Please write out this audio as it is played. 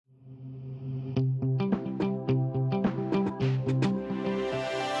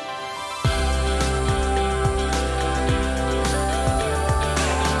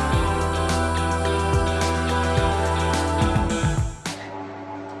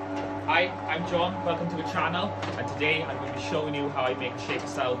Hi, I'm John, welcome to the channel, and today I'm going to be showing you how I make a shaker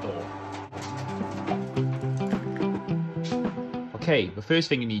style door. Okay, the first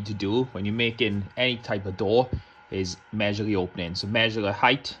thing you need to do when you're making any type of door is measure the opening. So measure the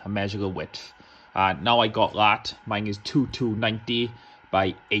height and measure the width. Now I got that, mine is 2290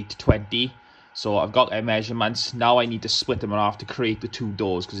 by 820. So I've got their measurements. Now I need to split them in half to create the two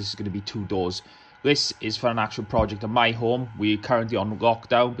doors, because this is going to be two doors. This is for an actual project at my home. We're currently on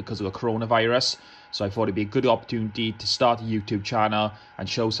lockdown because of the coronavirus. So I thought it'd be a good opportunity to start a YouTube channel and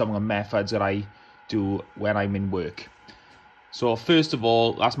show some of the methods that I do when I'm in work. So first of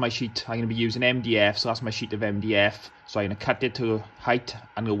all, that's my sheet. I'm going to be using MDF, so that's my sheet of MDF. So I'm going to cut it to the height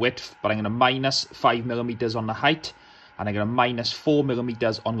and the width, but I'm going to minus 5mm on the height, and I'm going to minus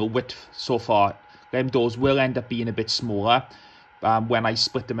 4mm on the width so far. Them doors will end up being a bit smaller when I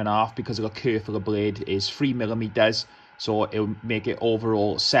split them in half, because the curve of the blade is 3mm, so it'll make it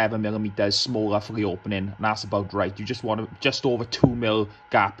overall 7mm smaller for the opening, and that's about right. You just want just over 2mm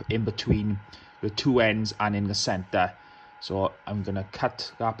gap in between the two ends and in the center. So I'm going to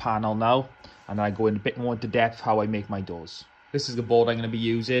cut that panel now, and I go in a bit more into depth how I make my doors. This is the board I'm going to be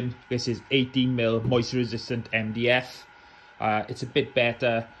using. This is 18mm moisture resistant MDF. It's a bit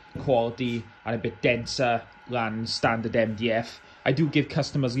better quality and a bit denser than standard MDF. I do give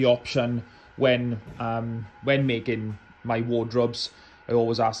customers the option when making my wardrobes. I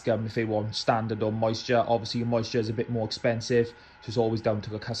always ask them if they want standard or moisture. Obviously moisture is a bit more expensive, so it's always down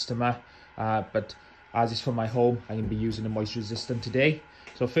to the customer. But as is for my home, I'm going to be using the moisture resistant today.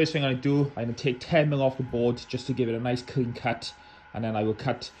 So first thing I'm going to do, I'm going to take 10mm off the board just to give it a nice clean cut, and then I will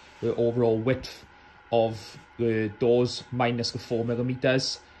cut the overall width of the doors minus the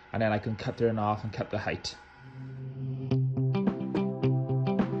 4mm, and then I can cut it in half and cut the height.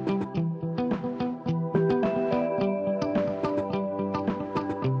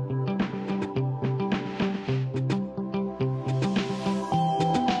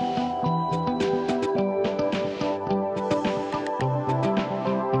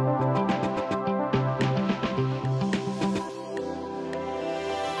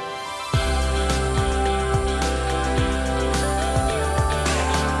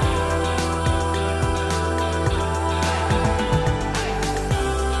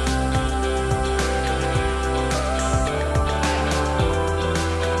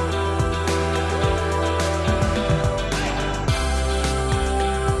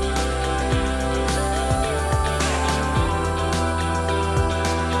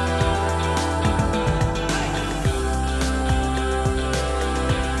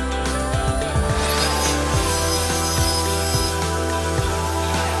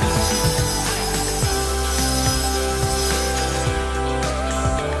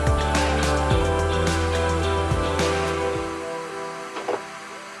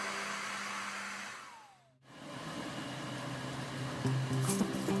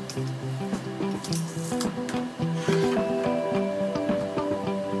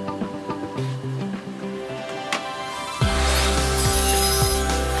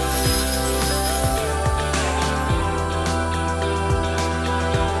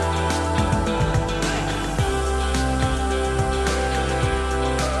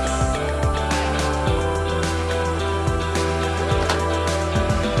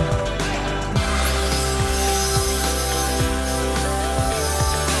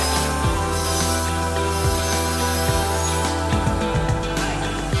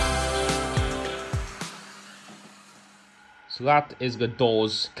 So that is the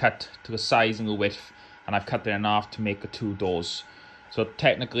doors cut to the size and the width, and I've cut it in half to make the two doors. So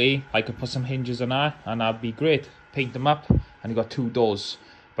technically I could put some hinges on there and that'd be great. Paint them up and you've got two doors.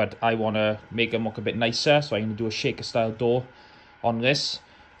 But I want to make them look a bit nicer, so I'm going to do a shaker style door on this.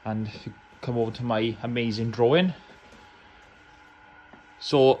 And if you come over to my amazing drawing.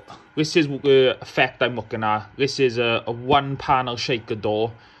 So this is the effect I'm looking at. This is a one panel shaker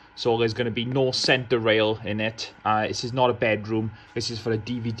door. So there's going to be no center rail in it. This is not a bedroom. This is for a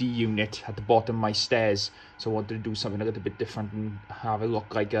DVD unit at the bottom of my stairs. So I wanted to do something a little bit different and have it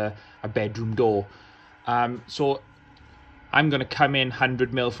look like a bedroom door. So I'm going to come in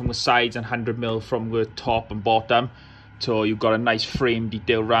 100mm from the sides and 100mm from the top and bottom. So you've got a nice frame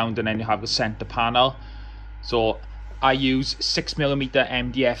detail round, and then you have the center panel. So I use 6mm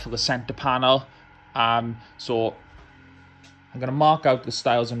MDF for the center panel. So I'm going to mark out the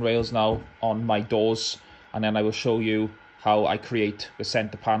stiles and rails now on my doors, and then I will show you how I create the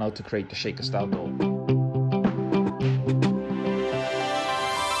center panel to create the shaker style door.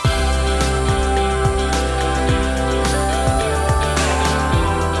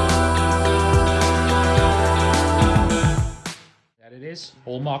 it is,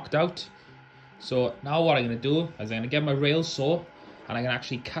 all marked out. So now what I'm going to do is I'm going to get my rail saw and I can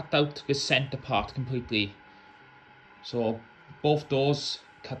actually cut out the centre part completely. So both doors,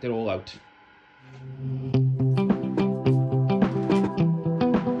 cut it all out.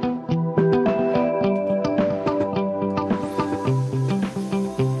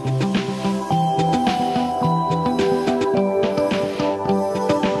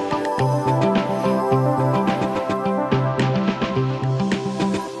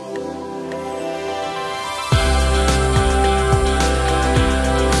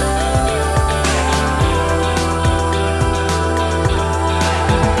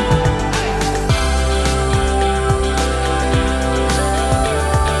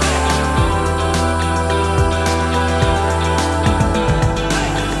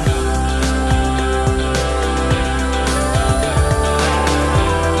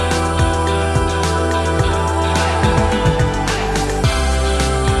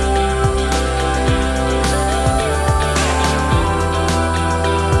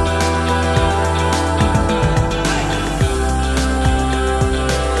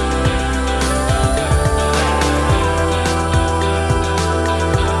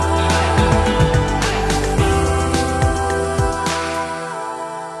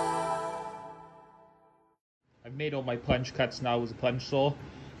 I've made all my plunge cuts now with a plunge saw,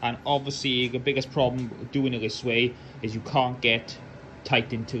 and obviously the biggest problem doing it this way is you can't get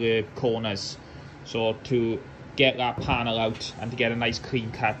tight into the corners. So to get that panel out and to get a nice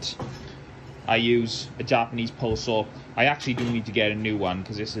clean cut, I use a Japanese pole saw. I actually do need to get a new one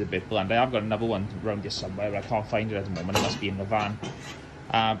because this is a bit blunt. I have got another one around here somewhere, but I can't find it at the moment. It must be in the van.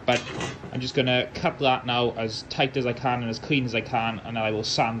 But I'm just going to cut that now as tight as I can and as clean as I can, and then I will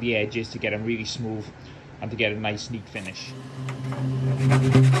sand the edges to get them really smooth and to get a nice neat finish.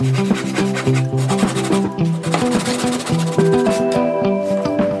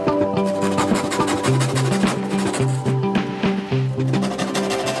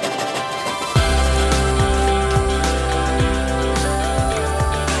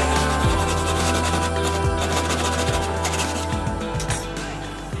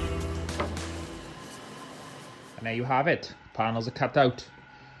 And there you have it, panels are cut out.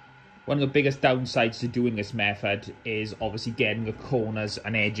 One of the biggest downsides to doing this method is obviously getting the corners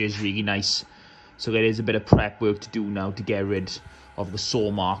and edges really nice. So there is a bit of prep work to do now to get rid of the saw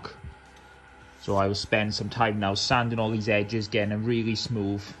mark. So I will spend some time now sanding all these edges, getting them really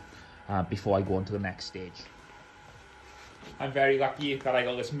smooth before I go on to the next stage. I'm very lucky that I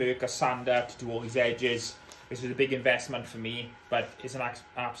got this Mirka sander to do all these edges. This was a big investment for me, but it's an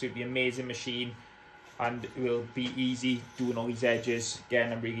absolutely amazing machine. And it will be easy doing all these edges, getting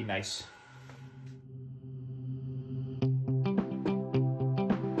them really nice.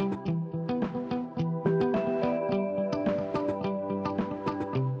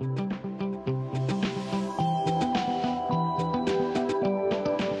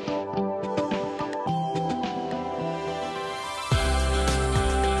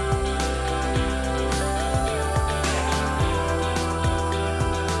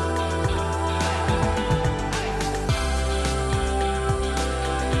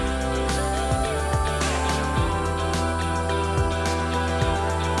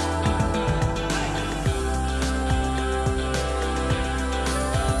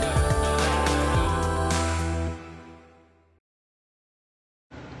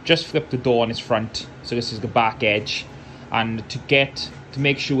 Just flip the door on its front, so this is the back edge, and to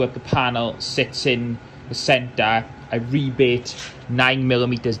make sure that the panel sits in the center, I rebate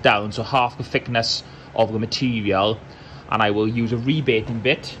 9mm down, so half the thickness of the material, and I will use a rebating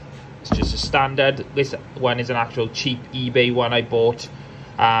bit. It's just a standard. This one is an actual cheap eBay one I bought.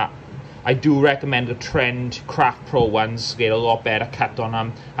 I do recommend the Trend Craft Pro ones. They get a lot better cut on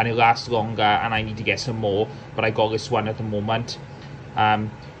them and it lasts longer, and I need to get some more, but I got this one at the moment.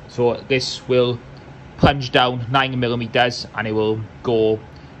 So this will plunge down 9mm and it will go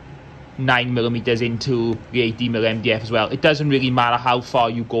 9mm into the 18mm MDF as well. It doesn't really matter how far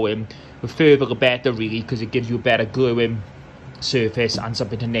you go in. The further the better really, because it gives you a better gluing surface and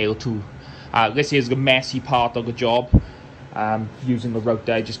something to nail to. This is the messy part of the job. Using the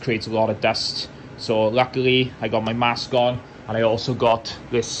router just creates a lot of dust. So luckily I got my mask on, and I also got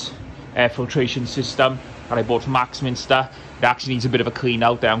this air filtration system that I bought from Axminster. It actually needs a bit of a clean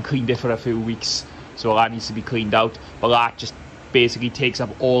out. I haven't cleaned it for a few weeks, so that needs to be cleaned out. But that just basically takes up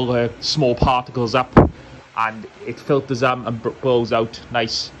all the small particles up, and it filters them and blows out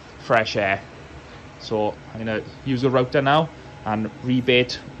nice fresh air. So I'm going to use the router now and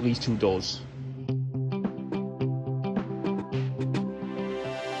rebate these two doors.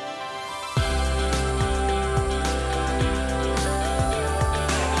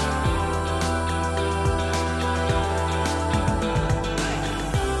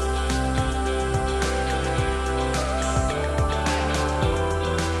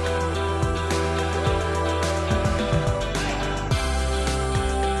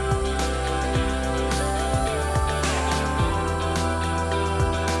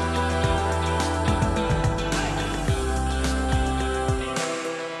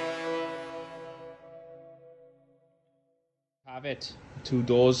 it. 2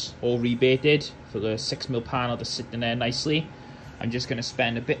 doors all rebaited for the 6mm panel to sit in there nicely. I'm just going to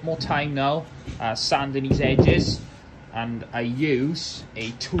spend a bit more time now sanding these edges, and I use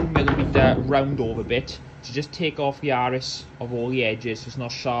a 2mm round over bit to just take off the RS of all the edges so it's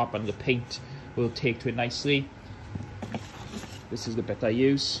not sharp and the paint will take to it nicely. This is the bit I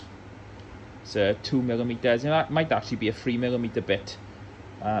use. It's a 2mm, it might actually be a 3mm bit.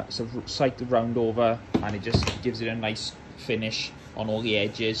 So slight round over, and it just gives it a nice finish on all the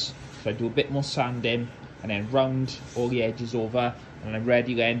edges. So I do a bit more sanding and then round all the edges over, and I'm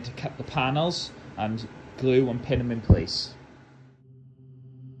ready then to cut the panels and glue and pin them in place.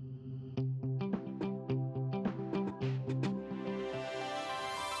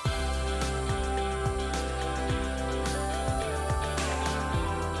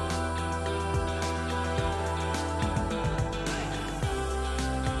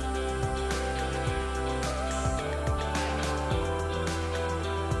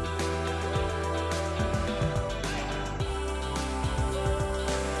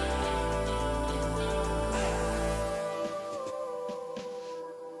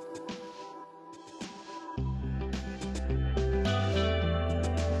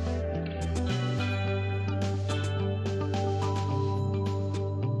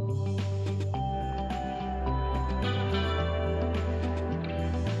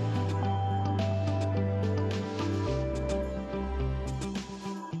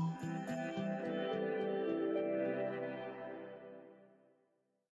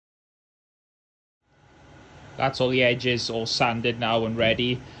 That's all the edges all sanded now and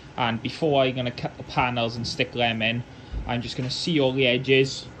ready, and before I'm going to cut the panels and stick them in, I'm just going to seal all the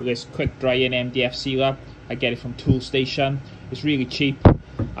edges with this quick drying MDF sealer. I get it from Toolstation. It's really cheap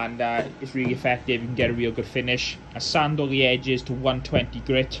and it's really effective. You can get a real good finish. I sand all the edges to 120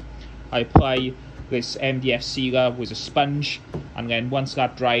 grit. I apply this MDF sealer with a sponge, and then once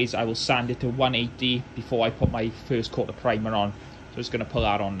that dries I will sand it to 180 before I put my first coat of primer on. So I'm just going to put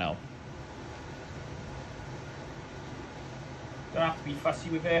that on now. Don't have to be fussy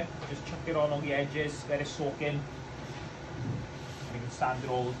with it, just chuck it on all the edges, let it soak in. You can sand it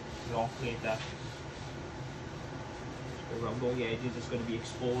all off later. Go around all the edges, it's going to be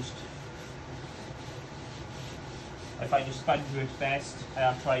exposed. I find a sponge works best. I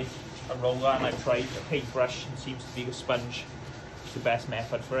have tried a roller and I've tried a paintbrush, and it seems to be the sponge. It's the best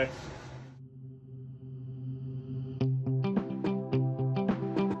method for it.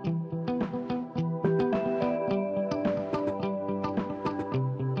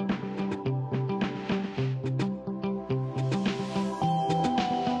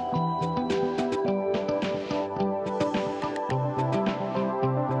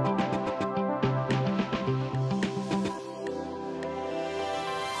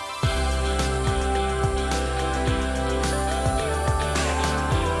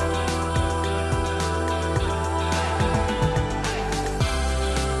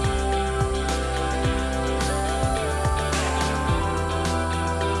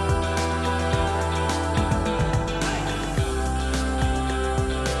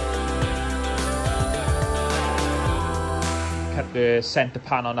 The centre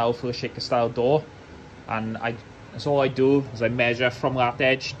panel now for the shaker style door, and that's all I do is I measure from that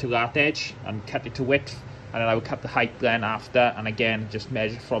edge to that edge and cut it to width, and then I will cut the height then after, and again just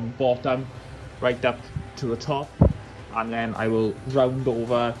measure from bottom right up to the top, and then I will round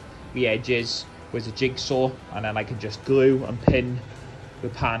over the edges with a jigsaw, and then I can just glue and pin the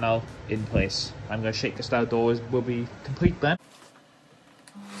panel in place. And the shaker style door will be complete then.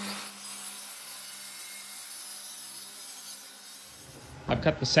 I've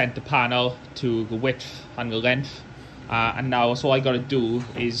cut the centre panel to the width and the length, and now so all I got to do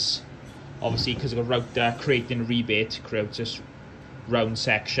is, obviously because of the router creating a rebate, create this round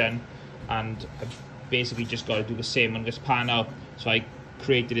section, and I've basically just got to do the same on this panel. So I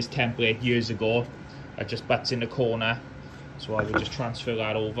created this template years ago. It just butts in the corner, so I will just transfer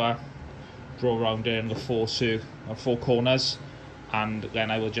that over, draw around it in the four corners, and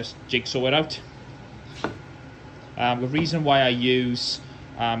then I will just jigsaw it out. The reason why I use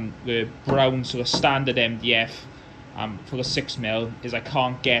the brown sort of standard MDF for the 6mm is I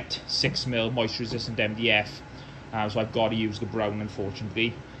can't get 6mm moisture resistant MDF, so I've got to use the brown,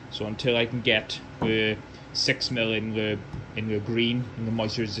 unfortunately. So until I can get the 6mm in the green, in the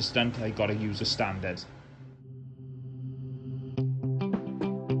moisture resistant, I've got to use the standard.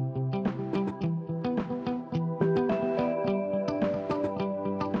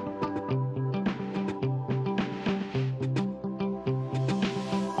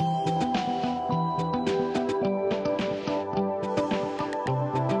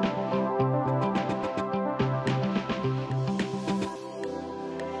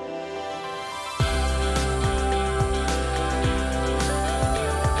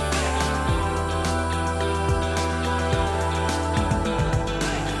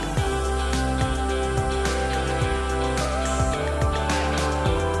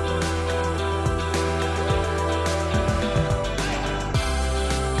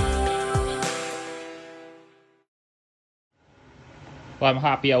 Well, I'm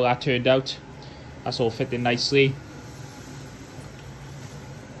happy how that turned out. That's all fitting nicely.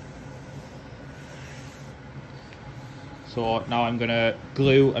 So now I'm going to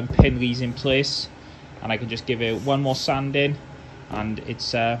glue and pin these in place, and I can just give it one more sand in, and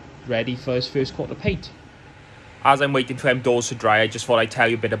it's ready for its first coat of paint. As I'm waiting for them doors to dry, I just thought I'd tell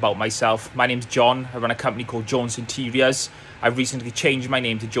you a bit about myself. My name's John. I run a company called Jones Interiors. I've recently changed my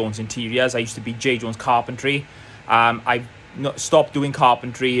name to Jones Interiors. I used to be J Jones Carpentry. I've stopped doing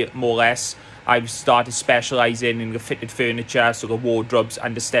carpentry, more or less. I've started specialising in the fitted furniture, so the wardrobes,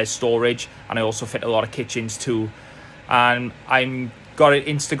 understairs storage, and I also fit a lot of kitchens too. And I'm got an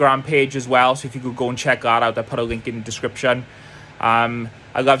Instagram page as well, so if you could go and check that out, I'll put a link in the description.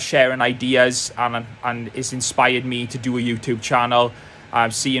 I love sharing ideas, and it's inspired me to do a YouTube channel.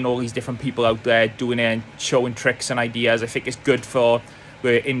 Seeing all these different people out there doing it and showing tricks and ideas. I think it's good for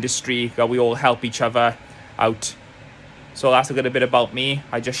the industry that we all help each other out. So that's a little bit about me.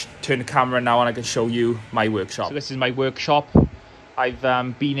 I just turn the camera now and I can show you my workshop. So this is my workshop. I've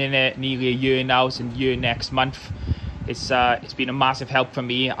been in it nearly a year now. It's a year next month. It's been a massive help for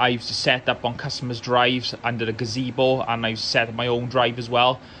me. I used to set up on customers' drives under the gazebo, and I set up my own drive as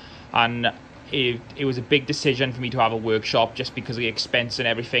well. And it was a big decision for me to have a workshop just because of the expense and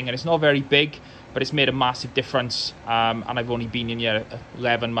everything. And it's not very big, but it's made a massive difference. And I've only been in here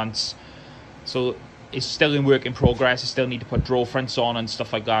 11 months. So it's still in work in progress. I still need to put draw fronts on and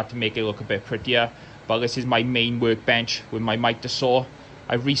stuff like that to make it look a bit prettier. But this is my main workbench with my mitre saw.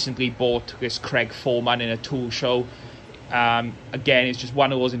 I recently bought this Craig Foreman in a tool show. Again, it's just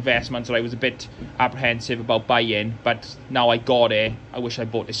one of those investments that I was a bit apprehensive about buying, but now I got it. I wish I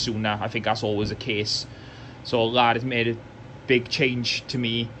bought it sooner. I think that's always the case. So that has made a big change to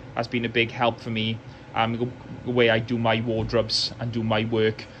me. That's been a big help for me. The way I do my wardrobes and do my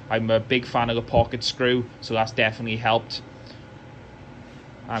work. I'm a big fan of the pocket screw, so that's definitely helped.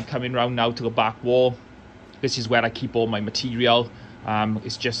 I'm coming round now to the back wall. This is where I keep all my material.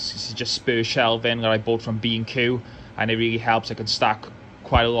 This is just spur shelving that I bought from B&Q. And it really helps. I can stack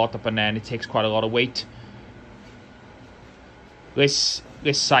quite a lot up, and then it takes quite a lot of weight. This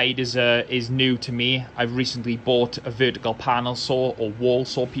side is new to me. I've recently bought a vertical panel saw, or wall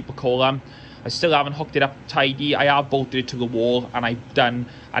saw people call them. I still haven't hooked it up tidy. I have bolted it to the wall, and I've done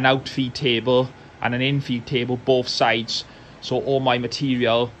an outfeed table and an infeed table both sides, so all my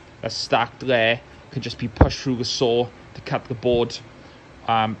material that's stacked there can just be pushed through the saw to cut the board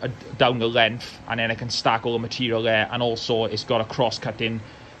down the length, and then I can stack all the material there. And also it's got a cross-cutting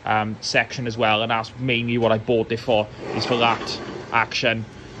section as well, and that's mainly what I bought it for, is for that action.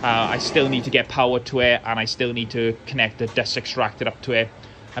 I still need to get power to it, and I still need to connect the dust extractor up to it.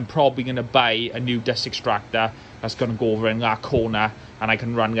 I'm probably going to buy a new dust extractor that's going to go over in that corner, and I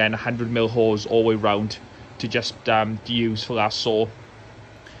can run then 100mm hose all the way around to just use for that saw.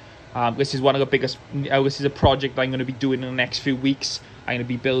 This is one of the biggest, this is a project I'm going to be doing in the next few weeks. I'm going to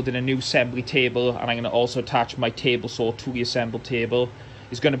be building a new assembly table, and I'm going to also attach my table saw to the assembled table.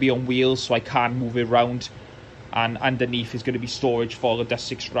 It's going to be on wheels, so I can't move it around, and underneath is going to be storage for the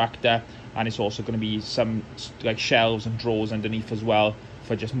dust extractor, and it's also going to be some like shelves and drawers underneath as well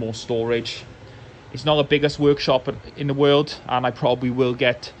for just more storage. It's not the biggest workshop in the world, and I probably will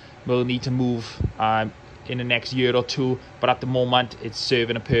need to move in the next year or two, but at the moment it's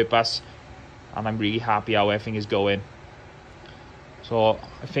serving a purpose, and I'm really happy how everything is going. So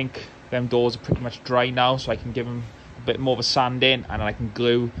I think them doors are pretty much dry now, so I can give them a bit more of a sand in, and then I can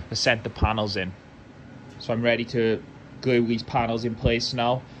glue the centre panels in. So I'm ready to glue these panels in place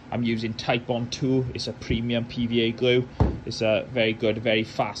now. I'm using Titebond 2. It's a premium PVA glue. It's a very good, very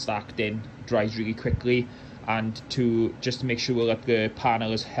fast acting, dries really quickly, and just to make sure that the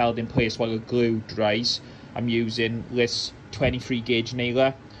panel is held in place while the glue dries, I'm using this 23 gauge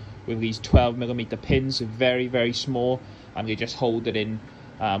nailer with these 12mm pins, very, very small, and they just hold it in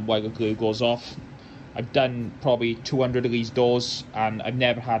while the glue goes off. I've done probably 200 of these doors, and I've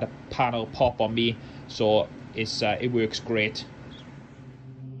never had a panel pop on me, so it works great.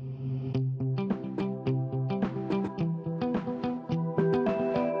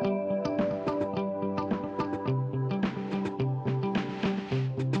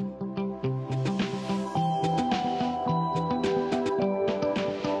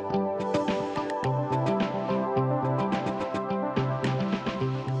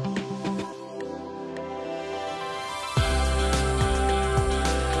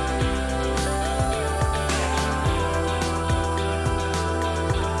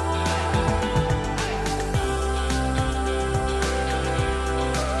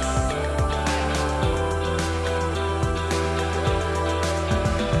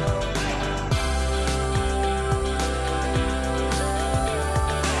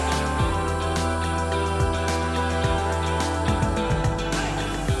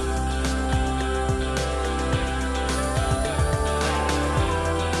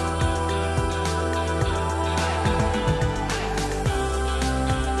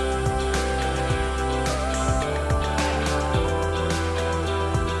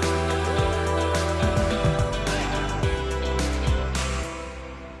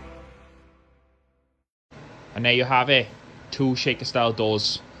 And there you have it, 2 shaker style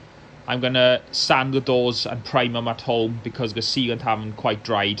doors. I'm going to sand the doors and prime them at home because the sealant haven't quite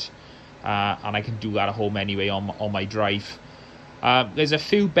dried, and I can do that at home anyway on my drive. There's a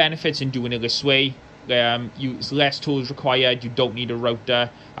few benefits in doing it this way. It's less tools required. You don't need a router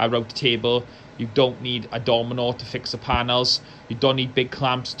table. You don't need a domino to fix the panels. You don't need big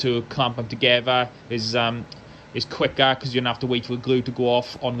clamps to clamp them together. It's quicker because you don't have to wait for the glue to go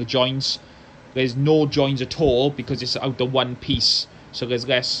off on the joints. There's no joins at all because it's out of one piece, so there's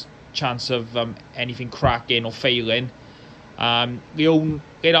less chance of anything cracking or failing. Obviously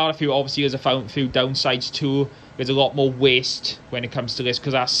there's a few downsides too. There's a lot more waste when it comes to this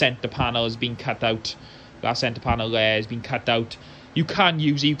because our centre panel has been cut out. That centre panel there has been cut out. You can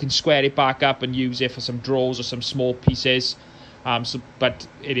use it, you can square it back up and use it for some drawers or some small pieces, but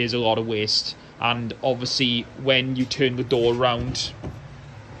it is a lot of waste. And obviously when you turn the door around,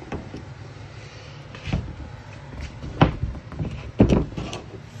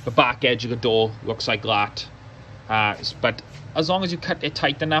 the back edge of the door looks like that. But as long as you cut it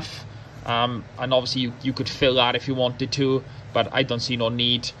tight enough, and obviously you could fill that if you wanted to, but I don't see no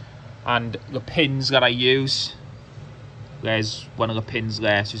need. And the pins that I use, there's one of the pins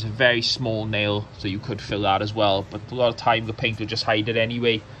there, so it's a very small nail, so you could fill that as well, but a lot of time the paint will just hide it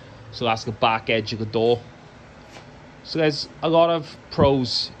anyway. So that's the back edge of the door. So there's a lot of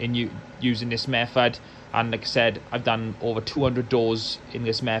pros in using this method, and like I said, I've done over 200 doors in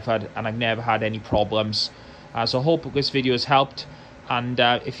this method and I've never had any problems. So I hope this video has helped, and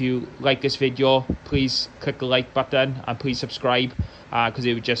if you like this video, please click the like button and please subscribe, because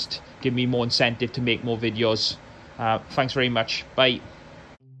it would just give me more incentive to make more videos. Thanks very much. Bye.